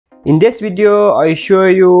In this video, I show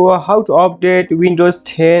you how to update Windows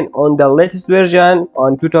 10 on the latest version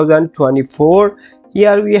on 2024.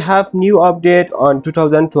 Here we have new update on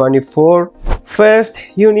 2024. First,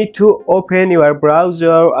 you need to open your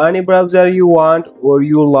browser, any browser you want or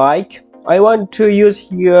you like. I want to use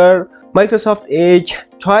here Microsoft Edge.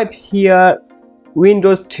 Type here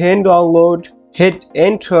Windows 10 download, hit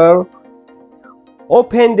enter.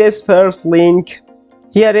 Open this first link.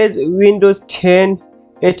 Here is Windows 10.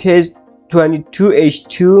 It is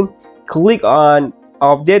 22H2. Click on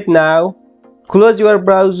update now. Close your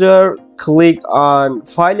browser. Click on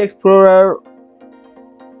File Explorer.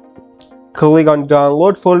 Click on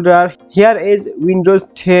download folder. Here is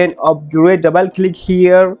Windows 10 upgrade. Double click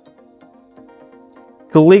here.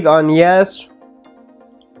 Click on yes.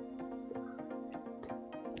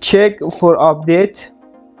 Check for update.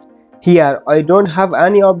 Here I don't have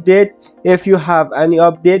any update. If you have any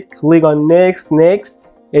update, click on next.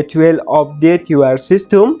 It will update your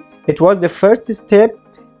system. It was the first step.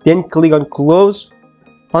 Then click on close.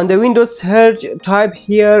 On the Windows search, type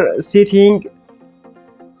here setting.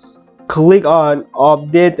 Click on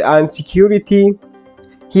update and security.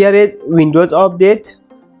 Here is Windows update.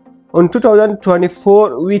 On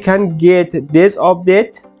 2024 we can get this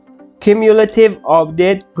update. Cumulative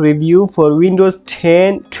update preview for Windows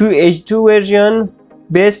 10 2H2 version.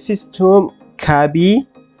 Base system KB.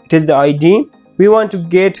 It is the ID. We want to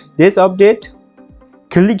get this update.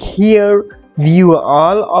 Click here view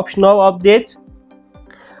all optional update.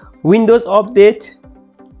 Windows update.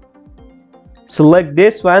 Select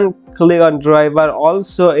this one. Click on driver.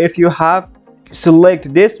 Also, if you have,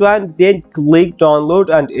 select this one, then click download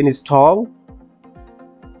and install.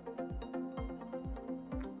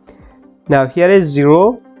 Now here is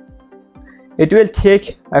 0. It will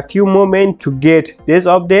take a few moments to get this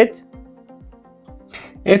update.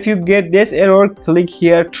 If you get this error, click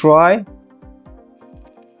here try.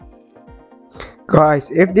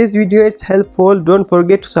 Guys, if this video is helpful, don't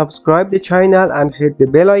forget to subscribe the channel and hit the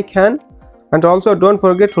bell icon, and also don't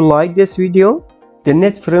forget to like this video. The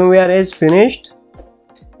net firmware is finished.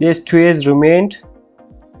 These two is remained.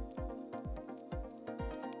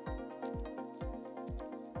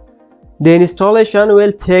 The installation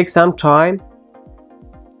will take some time.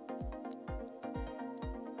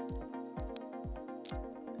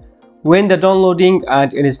 When the downloading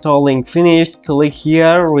and installing finished, click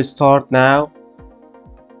here restart now.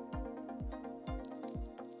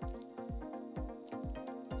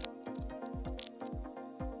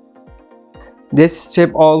 This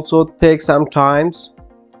step also takes some time.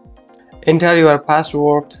 Enter your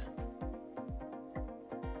password.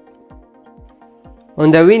 On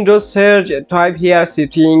the Windows search, type here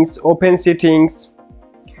settings, open settings,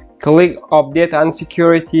 click update and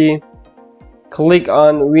security, click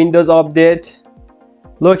on Windows update.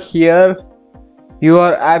 Look here, you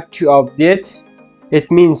are up to update. It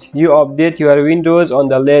means you update your Windows on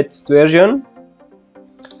the latest version.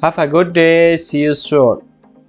 Have a good day, see you soon.